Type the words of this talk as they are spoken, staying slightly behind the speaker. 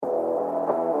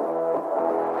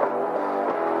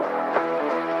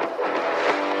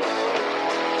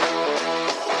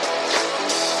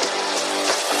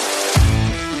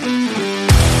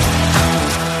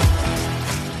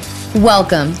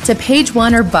Welcome to Page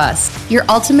One or Bust, your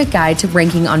ultimate guide to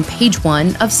ranking on page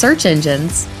one of search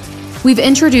engines. We've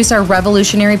introduced our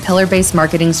revolutionary pillar-based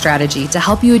marketing strategy to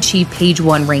help you achieve page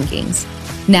one rankings.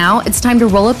 Now it's time to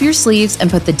roll up your sleeves and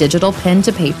put the digital pen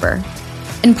to paper.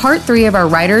 In part 3 of our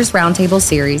Writers Roundtable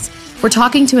series, we're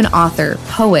talking to an author,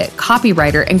 poet,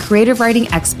 copywriter, and creative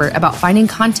writing expert about finding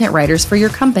content writers for your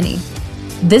company.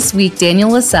 This week, Daniel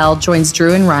Lascelles joins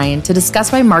Drew and Ryan to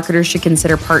discuss why marketers should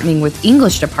consider partnering with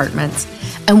English departments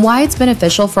and why it's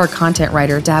beneficial for a content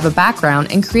writer to have a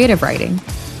background in creative writing.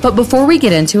 But before we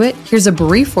get into it, here's a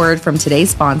brief word from today's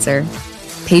sponsor.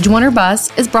 Page One or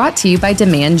Bust is brought to you by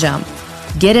Demand Jump.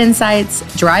 Get insights,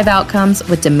 drive outcomes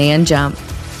with Demand Jump.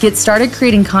 Get started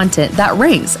creating content that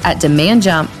ranks at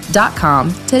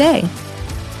demandjump.com today.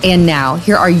 And now,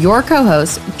 here are your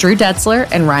co-hosts, Drew Detzler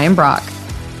and Ryan Brock.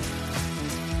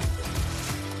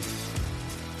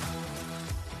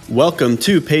 Welcome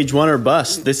to Page One or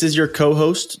Bust. This is your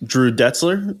co-host, Drew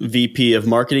Detzler, VP of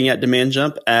Marketing at Demand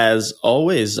Jump. As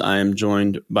always, I am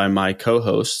joined by my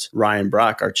co-host, Ryan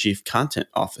Brock, our Chief Content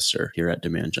Officer here at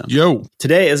Demand Jump. Yo.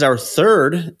 Today is our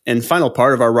third and final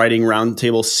part of our Writing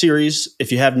Roundtable series.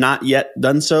 If you have not yet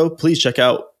done so, please check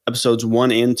out episodes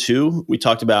 1 and 2. We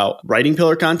talked about writing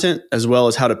pillar content as well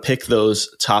as how to pick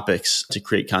those topics to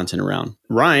create content around.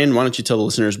 Ryan, why don't you tell the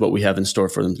listeners what we have in store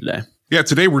for them today? Yeah,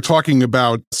 today we're talking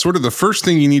about sort of the first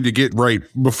thing you need to get right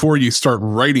before you start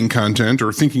writing content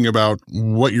or thinking about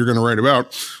what you're going to write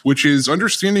about, which is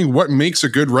understanding what makes a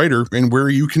good writer and where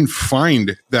you can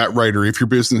find that writer if your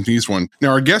business needs one. Now,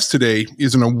 our guest today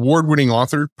is an award-winning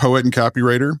author, poet, and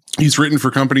copywriter. He's written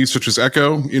for companies such as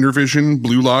Echo, Intervision,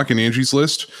 Blue Lock, and Angie's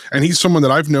List. And he's someone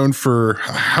that I've known for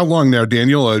how long now,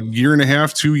 Daniel? A year and a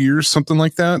half, 2 years, something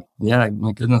like that? Yeah,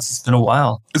 my goodness, it's been a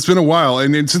while. It's been a while.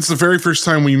 And since the very first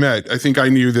time we met, I think I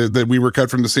knew that we were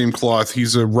cut from the same cloth.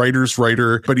 He's a writer's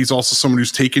writer, but he's also someone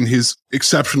who's taken his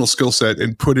exceptional skill set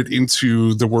and put it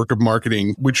into the work of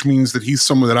marketing, which means that he's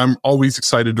someone that I'm always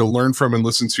excited to learn from and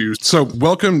listen to. So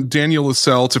welcome, Daniel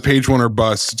Lascelles, to Page One or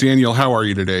Bust. Daniel, how are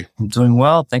you today? I'm doing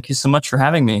well. Thank you so much for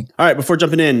having me. All right, before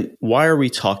jumping in, why are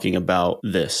we talking about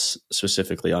this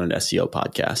specifically on an SEO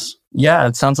podcast? Yeah,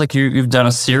 it sounds like you've done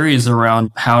a series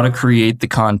around how to create the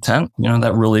content,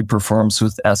 that really performs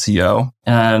with SEO.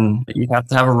 And you have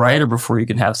to have a writer before you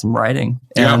can have some writing.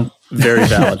 And very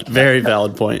valid. Very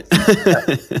valid point.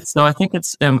 So I think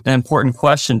it's an important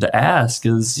question to ask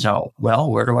is,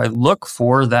 where do I look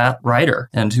for that writer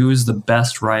and who is the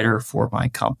best writer for my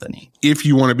company? If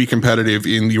you want to be competitive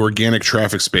in the organic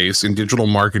traffic space in digital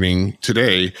marketing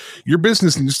today, your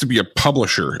business needs to be a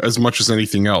publisher as much as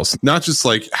anything else. Not just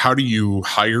like how do you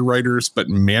hire writers, but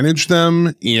manage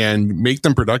them and make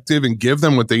them productive and give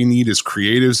them what they need as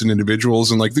creatives and individuals.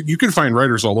 And like you can find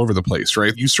writers all over the place,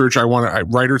 right? You search, I want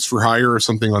writers for hire or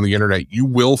something on the internet, you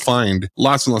will find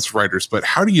lots and lots of writers. But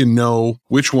how do you know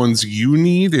which ones you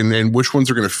need and which ones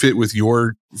are going to fit with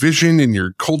your vision and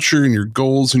your culture and your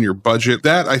goals and your budget?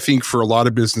 That, I think, for a lot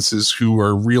of businesses who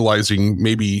are realizing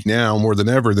maybe now more than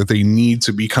ever that they need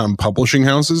to become publishing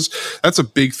houses, that's a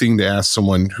big thing to ask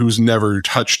someone who's never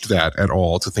touched that at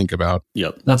all to think about.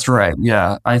 Yep. That's right.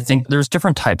 Yeah. I think there's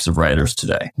different types of writers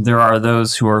today. There are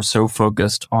those who are so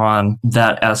focused on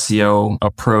that SEO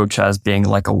approach as being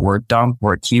like a word dump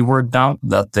or a keyword dump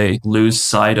that they lose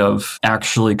sight of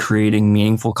actually creating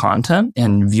meaningful content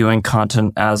and viewing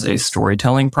content as a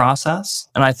storytelling process.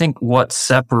 And I think what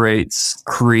separates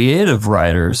creative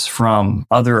writers from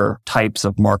other types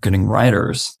of marketing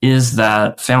writers is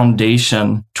that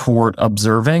foundation toward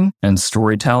observing and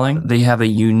storytelling. They have a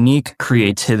unique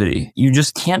creativity you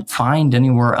just can't find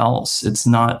anywhere else. It's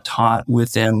not taught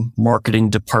within marketing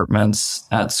departments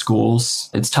at schools.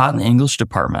 It's taught in the English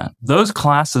department. Those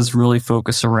classes really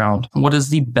focus around what is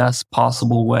the best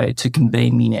possible way to convey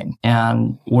meaning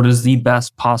and what is the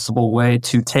best possible way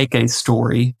to take a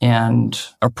story and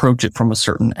approach it from a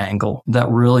certain angle that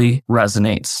really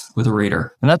resonates with a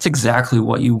reader. And that's exactly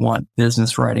what you want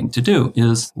business writing to do,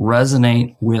 is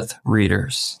resonate with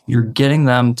readers. You're getting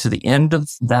them to the end of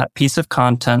that piece of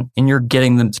content and you're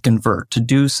getting them to convert, to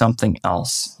do something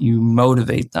else. You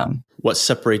motivate them. What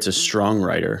separates a strong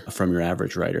writer from your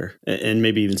average writer? And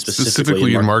maybe even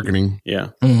specifically in marketing. Yeah.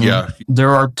 Mm-hmm. Yeah.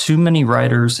 There are too many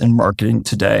writers in marketing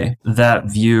today that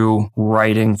view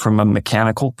writing from a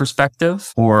mechanical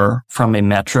perspective or from a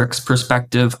metrics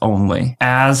perspective only.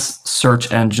 As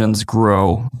search engines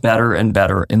grow better and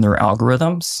better in their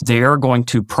algorithms, they are going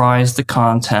to prize the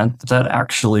content that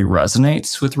actually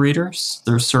resonates with readers.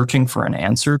 They're searching for an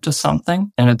answer to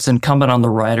something, and it's incumbent on the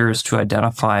writers to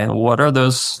identify what are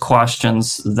those questions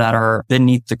questions that are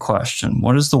beneath the question.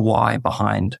 What is the why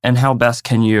behind, and how best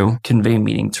can you convey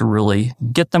meaning to really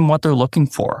get them what they're looking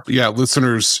for? Yeah,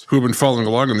 listeners who have been following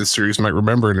along in this series might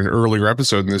remember in an earlier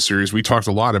episode in this series, we talked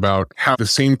a lot about how the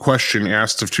same question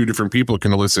asked of two different people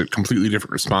can elicit completely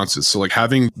different responses. So like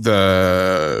having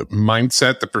the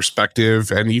mindset, the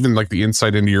perspective, and even like the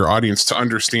insight into your audience to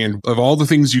understand of all the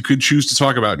things you could choose to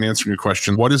talk about in answering a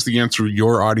question, what is the answer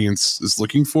your audience is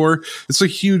looking for? It's a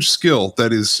huge skill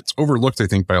that is overlooked, I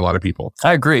think, by a lot of people.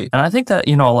 I agree. And I think that,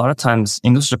 a lot of times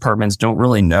English departments don't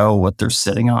really know what they're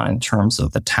sitting on in terms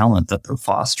of the talent that they're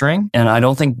fostering. And I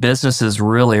don't think businesses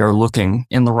really are looking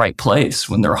in the right place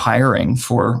when they're hiring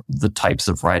for the types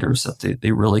of writers that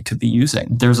they really could be using.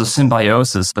 There's a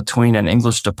symbiosis between an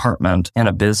English department and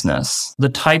a business. The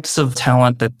types of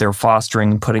talent that they're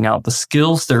fostering and putting out, the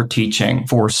skills they're teaching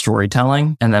for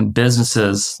storytelling, and then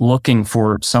businesses looking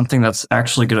for something that's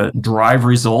actually going to drive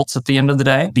results at the end of the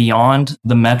day beyond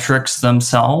the metrics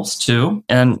themselves too.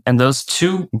 And those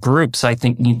two groups, I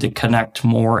think, need to connect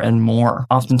more and more.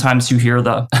 Oftentimes you hear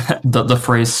the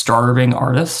phrase starving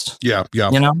artist. Yeah.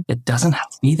 It doesn't have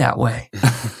to be that way.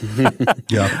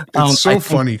 Yeah. It's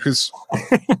funny because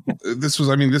this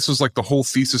was like the whole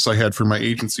thesis I had for my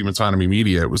agency, Metonymy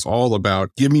Media. It was all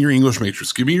about, give me your English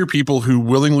majors, give me your people who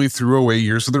willingly threw away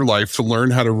years of their life to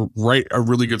learn how to write a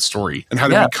really good story and how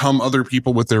to become other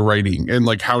people with their writing, and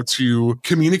like how to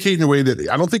communicate in a way that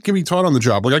I don't think can be taught on the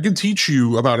job. Like I can teach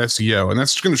you about SEO, and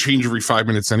that's going to change every 5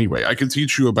 minutes anyway. I can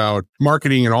teach you about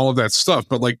marketing and all of that stuff,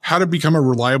 but like how to become a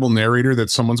reliable narrator that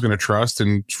someone's going to trust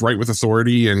and write with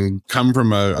authority and come from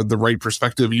the right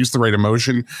perspective, use the right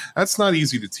emotion. That's not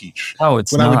easy to teach. Oh,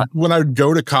 it's not. When I would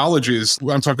go to colleges,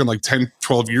 I'm talking like 10,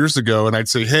 12 years ago, and I'd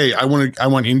say, hey, I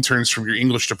want interns from your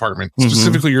English department,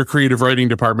 specifically your creative writing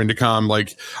department to come.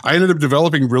 Like I ended up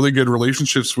developing really good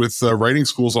relationships with writing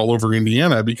schools all over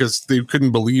Indiana because they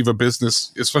couldn't believe a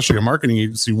business, especially a marketing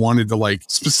agency, wanted to like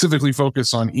specifically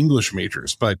focus on English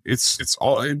majors. But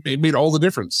it made all the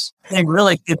difference. They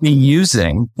really could be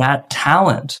using that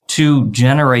talent to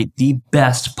generate the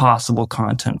best possible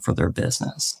content for their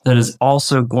business that is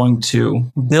also going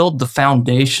to build the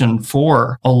foundation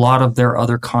for a lot of their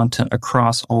other content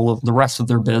across all of the rest of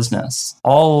their business,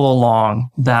 all along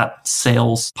that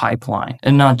sales pipeline,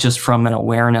 and not just from an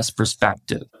awareness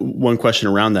perspective. One question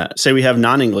around that. Say we have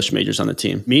non-English majors on the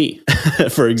team. Me,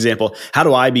 for example. How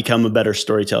do I become a better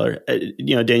storyteller?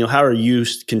 Daniel, how are you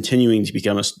continuing to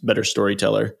become a better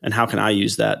storyteller? And how can I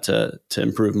use that to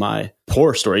improve my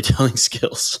poor storytelling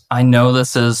skills? I know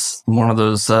this is one of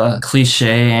those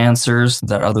cliche answers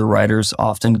that other writers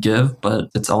often give, but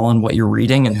it's all in what you're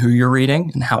reading and who you're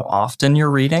reading and how often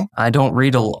you're reading. I don't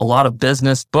read a lot of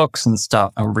business books and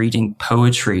stuff. I'm reading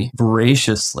poetry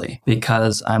voraciously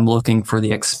because I'm looking for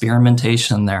the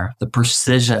experimentation there, the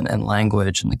precision in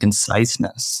language and the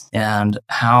conciseness, and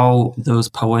how those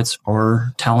poets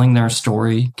are telling their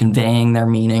story, conveying their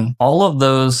meaning. All of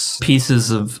those pieces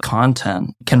of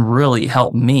content can really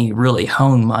help me really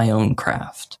hone my own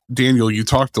craft. Daniel, you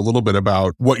talked a little bit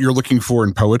about what you're looking for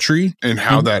in poetry and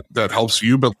how that helps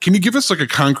you, but can you give us like a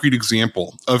concrete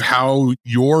example of how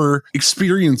your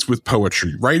experience with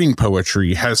poetry, writing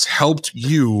poetry, has helped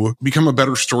you become a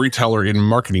better storyteller in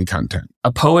marketing content?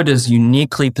 A poet is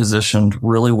uniquely positioned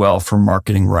really well for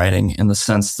marketing writing in the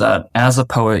sense that as a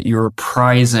poet, you're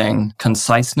prizing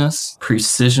conciseness,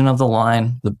 precision of the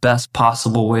line, the best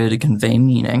possible way to convey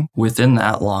meaning within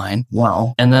that line.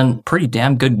 Wow. And then pretty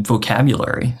damn good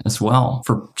vocabulary as well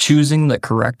for choosing the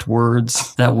correct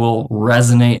words that will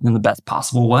resonate in the best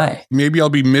possible way. Maybe I'll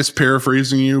be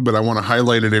misparaphrasing you, but I want to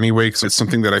highlight it anyway because it's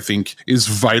something that I think is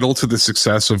vital to the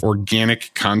success of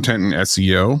organic content and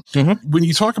SEO. When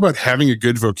you talk about having a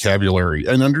good vocabulary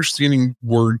and understanding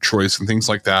word choice and things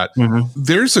like that,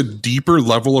 there's a deeper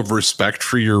level of respect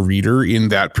for your reader in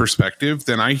that perspective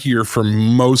than I hear from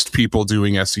most people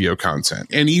doing SEO content.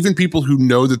 And even people who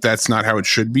know that that's not how it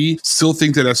should be still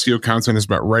think that SEO content is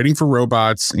about writing for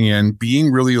robots and being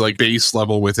really like base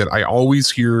level with it. I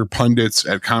always hear pundits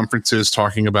at conferences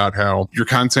talking about how your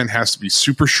content has to be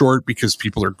super short because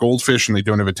people are goldfish and they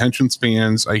don't have attention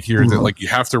spans. I hear that like you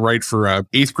have to write for a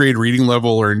 8th grade reading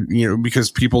level, or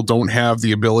because people don't have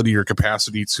the ability or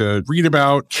capacity to read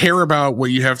about, care about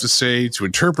what you have to say, to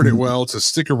interpret it well, to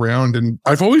stick around. And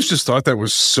I've always just thought that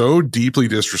was so deeply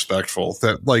disrespectful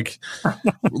that like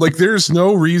there's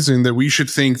no reason reason that we should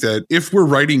think that if we're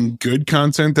writing good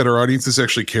content that our audiences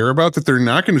actually care about, that they're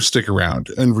not going to stick around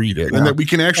and read it, and that we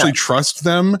can actually trust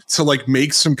them to like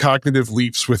make some cognitive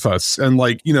leaps with us, and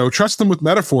like, you know, trust them with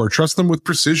metaphor, trust them with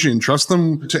precision, trust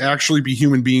them to actually be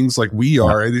human beings like we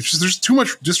are. And it's just, there's too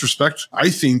much disrespect, I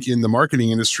think, in the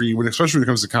marketing industry, especially when it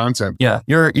comes to content. Yeah,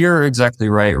 you're exactly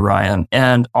right, Ryan.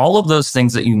 And all of those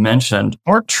things that you mentioned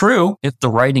are true if the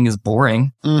writing is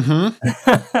boring.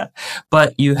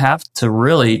 But you have to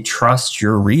really trust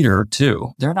your reader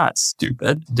too. They're not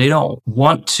stupid. They don't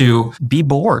want to be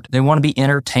bored. They want to be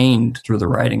entertained through the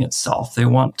writing itself. They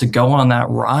want to go on that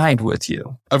ride with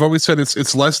you. I've always said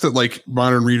it's less that like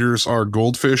modern readers are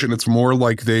goldfish, and it's more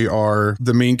like they are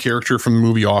the main character from the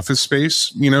movie Office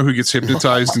Space, you know, who gets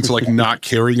hypnotized into like not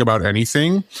caring about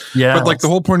anything. Yeah. But like the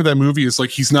whole point of that movie is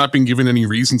like he's not been given any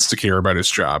reasons to care about his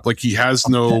job. Like he has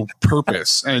no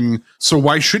purpose. And so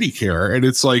why should he care? And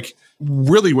it's like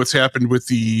really what's happened with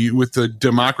the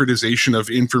democratization of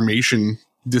information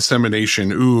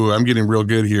dissemination. Ooh, I'm getting real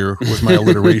good here with my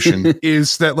alliteration.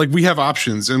 Is that like we have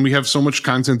options and we have so much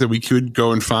content that we could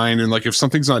go and find, and like if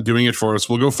something's not doing it for us,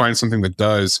 we'll go find something that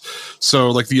does. So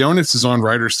like the onus is on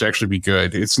writers to actually be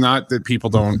good. It's not that people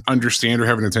don't understand or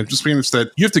have an attention span. It's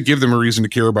that you have to give them a reason to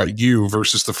care about you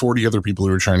versus the 40 other people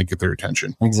who are trying to get their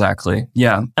attention. Exactly.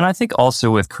 Yeah. And I think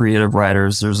also with creative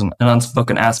writers, there's an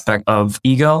unspoken aspect of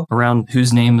ego around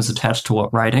whose name is attached to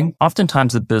what writing.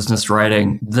 Oftentimes with business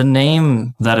writing, the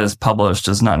name that is published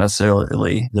is not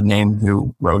necessarily the name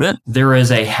who wrote it. There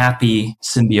is a happy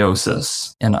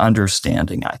symbiosis and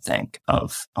understanding, I think,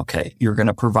 of, okay, you're going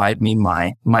to provide me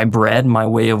my bread, my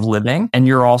way of living, and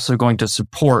you're also going to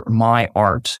support my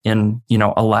art in, you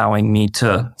know, allowing me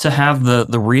to have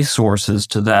the resources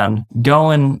to then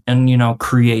go and, you know,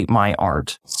 create my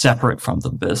art separate from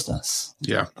the business.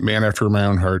 Yeah. A man after my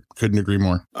own heart. Couldn't agree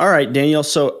more. All right, Daniel.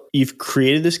 So you've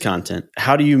created this content.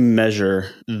 How do you measure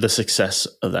the success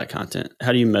of that content?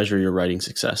 How do you measure your writing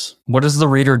success? What does the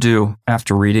reader do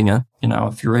after reading it? You know,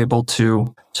 if you're able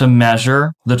to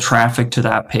measure the traffic to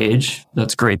that page,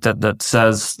 that's great. That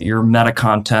says your meta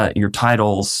content, your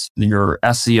titles, your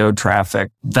SEO traffic,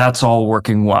 that's all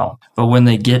working well. But when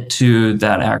they get to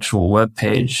that actual web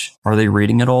page, are they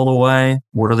reading it all the way?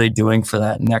 What are they doing for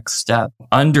that next step?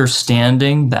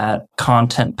 Understanding that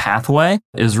content pathway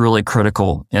is really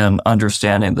critical in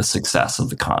understanding the success of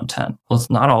the content.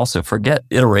 Let's not also forget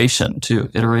iteration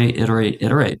too.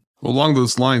 Iterate. Well, along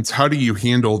those lines, how do you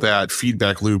handle that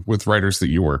feedback loop with writers that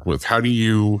you work with? How do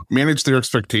you manage their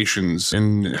expectations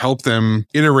and help them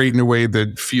iterate in a way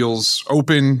that feels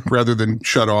open rather than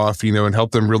shut off, you know, and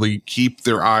help them really keep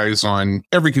their eyes on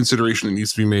every consideration that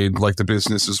needs to be made, like the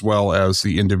business as well as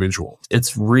the individual?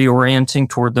 It's reorienting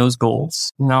toward those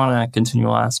goals, you know, in a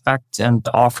continual aspect, and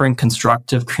offering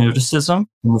constructive criticism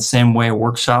in the same way a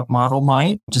workshop model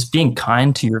might. Just being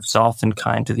kind to yourself and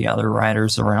kind to the other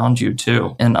writers around you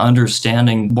too, and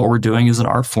understanding what we're doing is an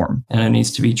art form and it needs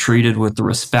to be treated with the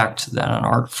respect that an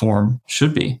art form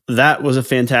should be. That was a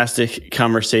fantastic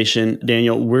conversation.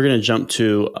 Daniel, we're going to jump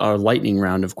to our lightning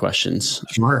round of questions.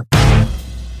 Sure.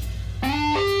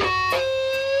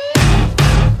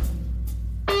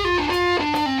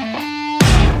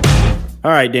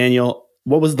 All right, Daniel.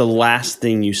 What was the last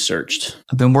thing you searched?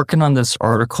 I've been working on this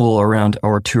article around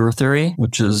auteur theory,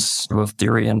 which is a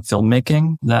theory in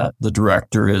filmmaking that the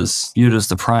director is viewed as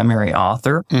the primary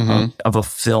author of a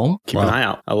film. Keep an eye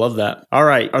out. I love that. All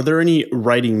right. Are there any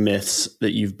writing myths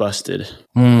that you've busted?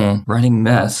 Writing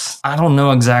myths. I don't know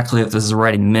exactly if this is a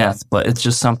writing myth, but it's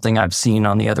just something I've seen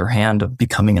on the other hand of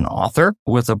becoming an author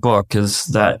with a book is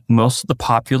that most of the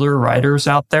popular writers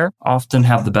out there often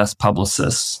have the best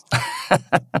publicists.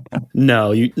 No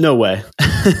way.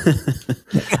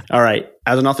 All right.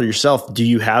 As an author yourself, do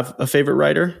you have a favorite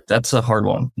writer? That's a hard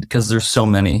one because there's so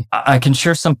many. I can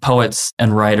share some poets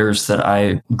and writers that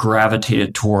I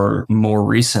gravitated toward more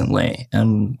recently.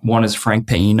 And one is Frank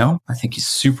Paino. I think he's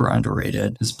super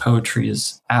underrated. His poetry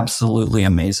is absolutely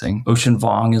amazing. Ocean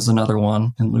Vuong is another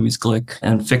one, and Louise Glick.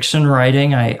 And fiction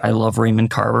writing, I love Raymond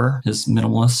Carver. His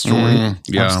minimalist story.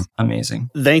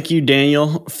 Amazing. Thank you,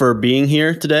 Daniel, for being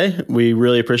here today. We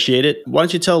really appreciate it. Why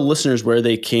don't you tell listeners where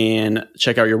they can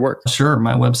check out your work? Sure.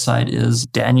 My website is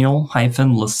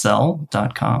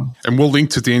daniel-lascelle.com. And we'll link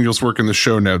to Daniel's work in the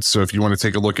show notes. So if you want to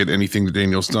take a look at anything that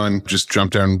Daniel's done, just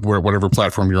jump down whatever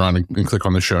platform you're on and click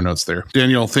on the show notes there.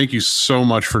 Daniel, thank you so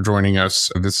much for joining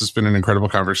us. This has been an incredible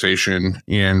conversation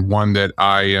and one that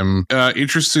I am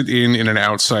interested in an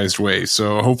outsized way.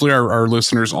 So hopefully our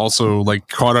listeners also like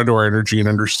caught onto our energy and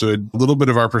understood a little bit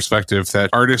of our perspective that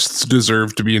artists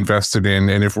deserve to be invested in.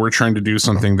 And if we're trying to do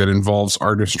something that involves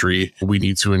artistry, we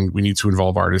need to to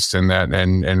involve artists in that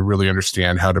and really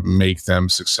understand how to make them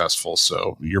successful.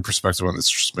 So your perspective on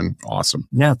this has just been awesome.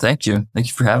 Yeah, thank you. Thank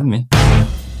you for having me.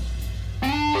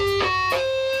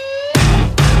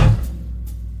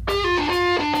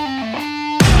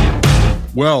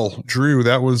 Well, Drew,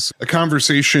 that was a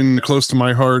conversation close to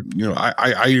my heart. You know,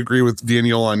 I agree with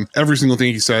Daniel on every single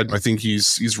thing he said. I think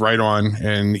he's right on,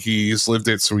 and he's lived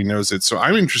it, so he knows it. So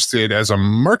I'm interested, as a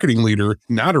marketing leader,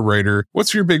 not a writer,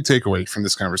 what's your big takeaway from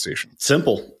this conversation?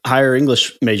 Simple. Hire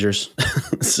English majors.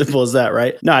 Simple as that,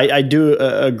 right? No, I do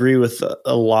agree with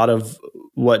a lot of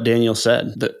what Daniel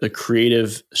said. The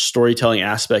creative storytelling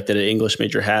aspect that an English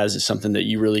major has is something that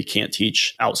you really can't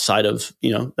teach outside of,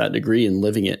 that degree and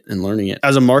living it and learning it.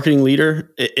 As a marketing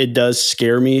leader, it does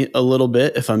scare me a little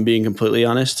bit, if I'm being completely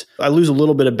honest. I lose a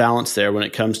little bit of balance there when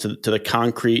it comes to the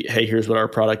concrete, hey, here's what our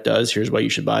product does, here's why you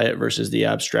should buy it, versus the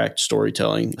abstract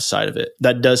storytelling side of it.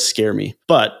 That does scare me.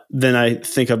 But then I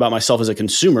think about myself as a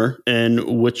consumer and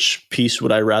which piece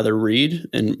would I rather read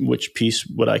and which piece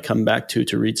would I come back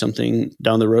to read something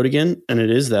down the road again. And it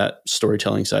is that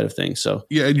storytelling side of things. So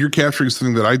yeah, and you're capturing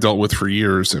something that I dealt with for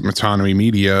years at Metonymy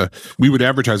Media. We would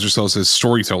advertise ourselves as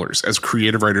storytellers, as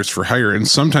creative writers for hire. And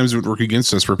sometimes it would work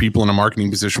against us, where people in a marketing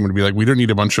position would be like, we don't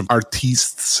need a bunch of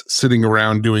artistes sitting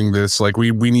around doing this. Like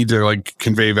we need to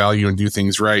convey value and do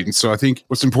things right. And so I think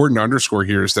what's important to underscore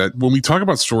here is that when we talk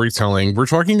about storytelling, we're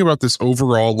talking about this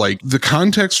overall, the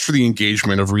context for the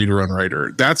engagement of reader and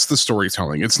writer. That's the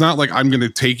storytelling. It's not like I'm going to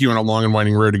take you on a long and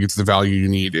winding road to get to the value you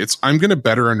need. It's I'm going to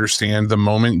better understand the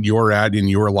moment you're at in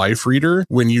your life, reader,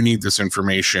 when you need this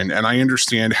information. And I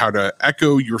understand how to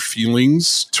echo your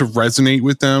feelings, to resonate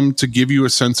with them, to give you a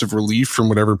sense of relief from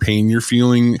whatever pain you're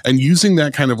feeling. And using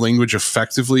that kind of language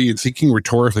effectively and thinking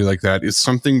rhetorically like that is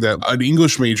something that an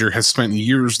English major has spent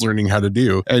years learning how to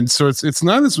do. And so it's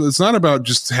not about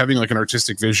just having an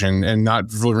artistic vision and not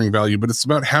delivering value, but it's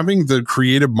about having the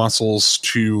creative muscles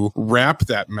to wrap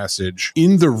that message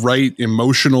in the right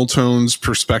emotional tones,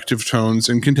 perspective tones,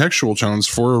 and contextual tones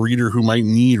for a reader who might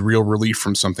need real relief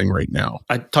from something right now.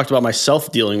 I talked about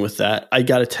myself dealing with that. I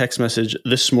got a text message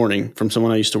this morning from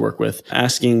someone I used to work with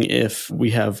asking if we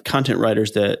have content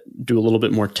writers that do a little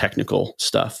bit more technical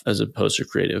stuff as opposed to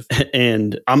creative.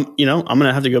 And I'm going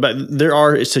to have to go back. There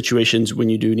are situations when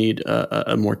you do need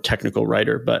a more technical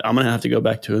writer, but I'm going to have to go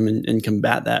back to him and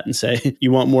combat that and say,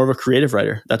 you want more of a creative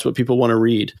writer. That's what people want to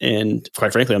read. And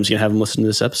quite frankly, I'm just going to have them listen to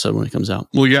this episode when it comes out.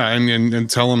 Well, yeah. And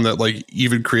tell them that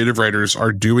even creative writers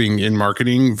are doing in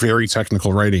marketing very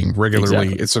technical writing regularly.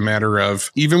 Exactly. It's a matter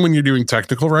of, even when you're doing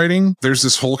technical writing, there's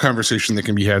this whole conversation that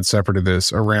can be had separate of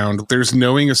this around there's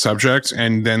knowing a subject,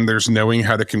 and then there's knowing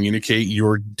how to communicate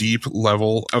your deep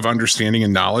level of understanding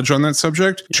and knowledge on that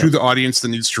subject to the audience that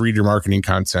needs to read your marketing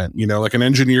content. An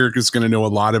engineer is going to know a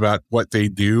lot about what they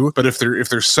do, but if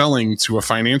they're selling to a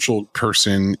financial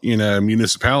person in a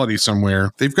municipality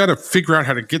somewhere, they've got to figure out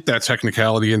how to get that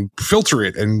technicality and filter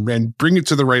it and bring it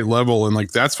to the right level. And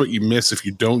that's what you miss if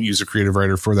you don't use a creative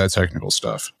writer for that technical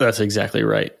stuff. That's exactly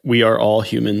right. We are all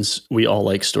humans. We all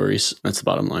like stories. That's the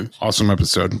bottom line. Awesome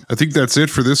episode. I think that's it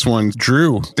for this one.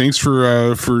 Drew, thanks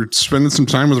for spending some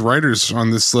time with writers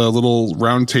on this little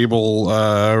roundtable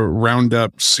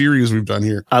roundup series we've done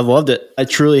here. I loved it. I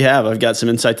truly have. I've got some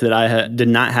insights that I did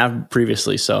not have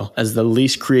previously. So as the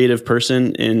least creative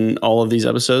person in all of these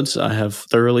episodes, I have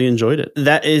thoroughly enjoyed it.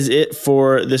 That is it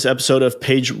for this episode of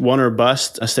Page One or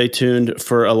Bust. Stay tuned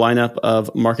for a lineup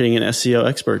of marketing and SEO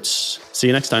experts. See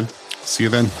you next time. See you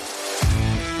then.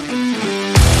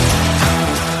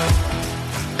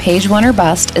 Page One or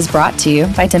Bust is brought to you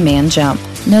by Demand Jump.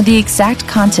 Know the exact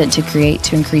content to create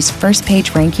to increase first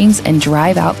page rankings and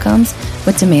drive outcomes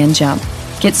with Demand Jump.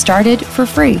 Get started for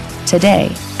free today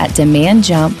at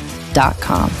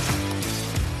demandjump.com.